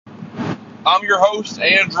I'm your host,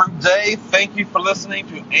 Andrew Day. Thank you for listening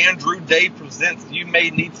to Andrew Day Presents You May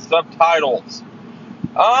Need Subtitles.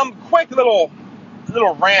 Quick little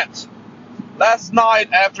rant. Last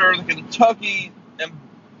night after the Kentucky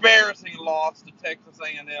embarrassing loss to Texas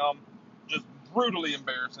A&M, just brutally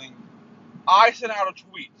embarrassing, I sent out a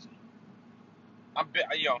tweet. I'm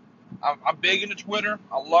big into Twitter.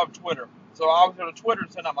 I love Twitter. So I was on Twitter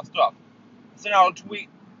to send out my stuff. I sent out a tweet.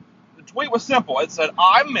 The tweet was simple. It said,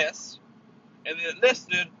 I miss, and then it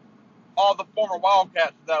listed all the former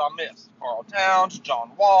Wildcats that I missed. Carl Towns,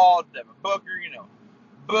 John Wall, Devin Booker,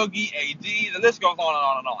 Boogie, AD, the list goes on and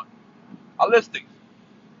on and on. I list these.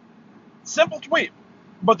 Simple tweet,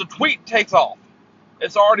 but the tweet takes off.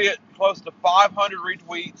 It's already at close to 500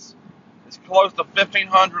 retweets. It's close to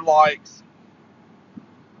 1,500 likes.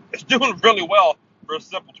 It's doing really well for a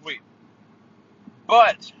simple tweet.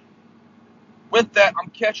 But with that,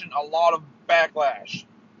 I'm catching a lot of backlash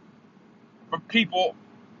from people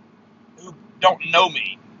who don't know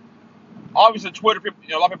me. Obviously, Twitter people,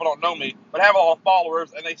 a lot of people don't know me, but have a lot of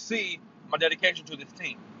followers, and they see my dedication to this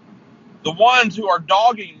team. The ones who are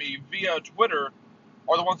dogging me via Twitter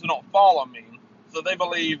are the ones who don't follow me, so they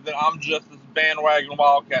believe that I'm just this bandwagon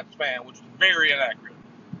Wildcats fan, which is very inaccurate.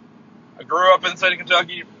 I grew up in the state of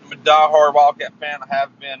Kentucky. I'm a diehard Wildcat fan. I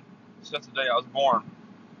have been since the day I was born.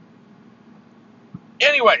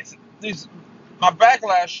 Anyways, my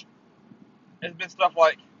backlash has been stuff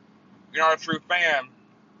like, you're not a true fan.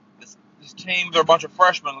 This team, they're a bunch of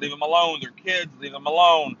freshmen. Leave them alone. They're kids. Leave them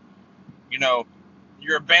alone.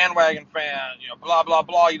 You're a bandwagon fan. Blah, blah,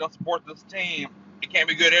 blah. You don't support this team. It can't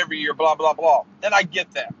be good every year. Blah, blah, blah. And I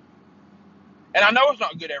get that. And I know it's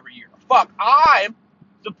not good every year. Fuck, I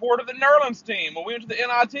supported the Nerlens team when we went to the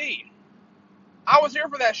NIT. I was here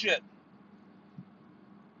for that shit.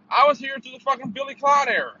 I was here through the fucking Billy Clyde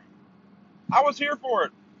era. I was here for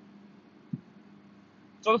it.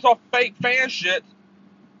 So this all fake fan shit,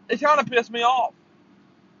 it kind of pissed me off.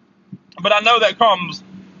 But I know that comes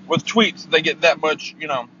with tweets. They get that much,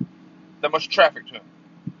 that much traffic to them.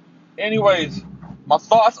 Anyways, my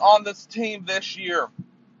thoughts on this team this year.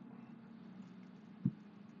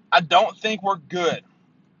 I don't think we're good.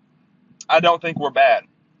 I don't think we're bad.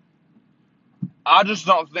 I just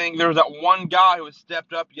don't think there's that one guy who has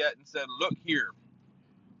stepped up yet and said, look here,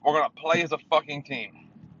 we're going to play as a fucking team.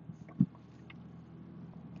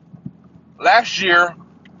 Last year,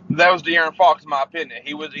 that was De'Aaron Fox, in my opinion.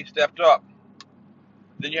 He stepped up.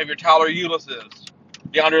 Then you have your Tyler Ulysses.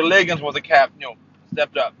 DeAndre Liggins was a cap,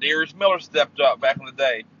 stepped up. Darius Miller stepped up back in the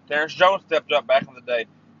day. Terrence Jones stepped up back in the day.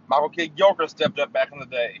 Michael Kidd-Gilchrist stepped up back in the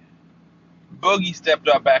day. Boogie stepped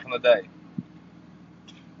up back in the day.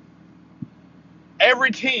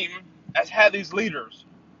 Every team has had these leaders.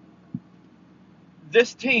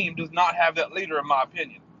 This team does not have that leader, in my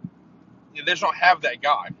opinion. They just don't have that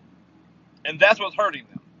guy. And that's what's hurting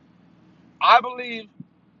them. I believe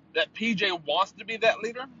that PJ wants to be that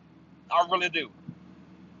leader. I really do.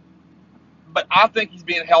 But I think he's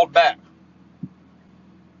being held back.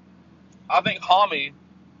 I think Hami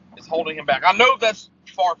is holding him back. I know that's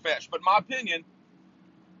far-fetched, but in my opinion,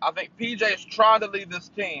 I think PJ is trying to lead this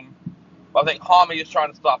team, but I think Hami is trying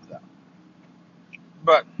to stop that.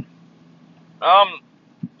 But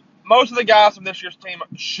most of the guys from this year's team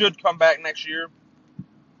should come back next year.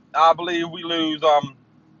 I believe we lose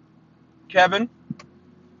Kevin,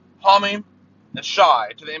 Hami, and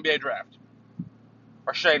Shai to the NBA draft.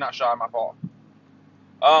 Or Shea, not Shai, my fault.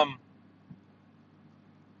 The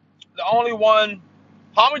only one,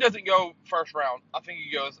 Hami doesn't go first round. I think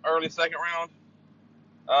he goes early second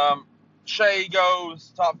round. Shea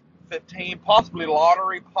goes top 15, possibly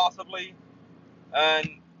lottery, possibly.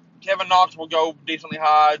 And Kevin Knox will go decently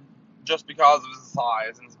high just because of his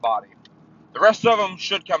size and his body. The rest of them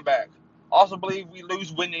should come back. Also believe we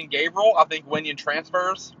lose Wenyen Gabriel. I think Wenyen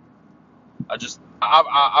transfers.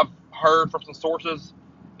 I've heard from some sources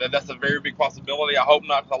that that's a very big possibility. I hope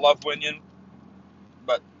not, because I love Wenyen.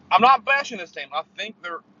 But I'm not bashing this team. I think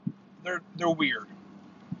they're weird.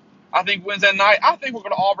 I think Wednesday night, I think we're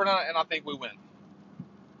going to Auburn, and I think we win.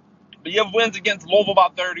 But you have wins against Louisville by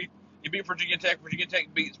 30. You beat Virginia Tech. Virginia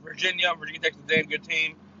Tech beats Virginia. Virginia Tech's a damn good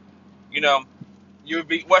team. You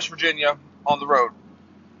beat West Virginia on the road.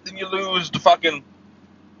 Then you lose to fucking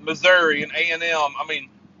Missouri and A&M.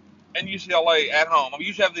 And UCLA at home.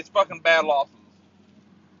 You should have these fucking bad losses.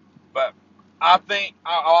 But I pray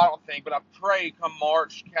come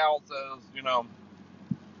March, Cal says,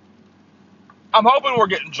 I'm hoping we're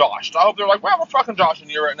getting joshed. I hope they're like, well, we're fucking joshing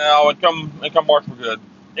you right now, and come March we're good.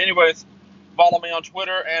 Anyways, follow me on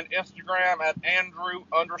Twitter and Instagram at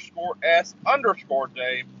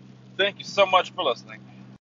Andrew_S_Day. Thank you so much for listening.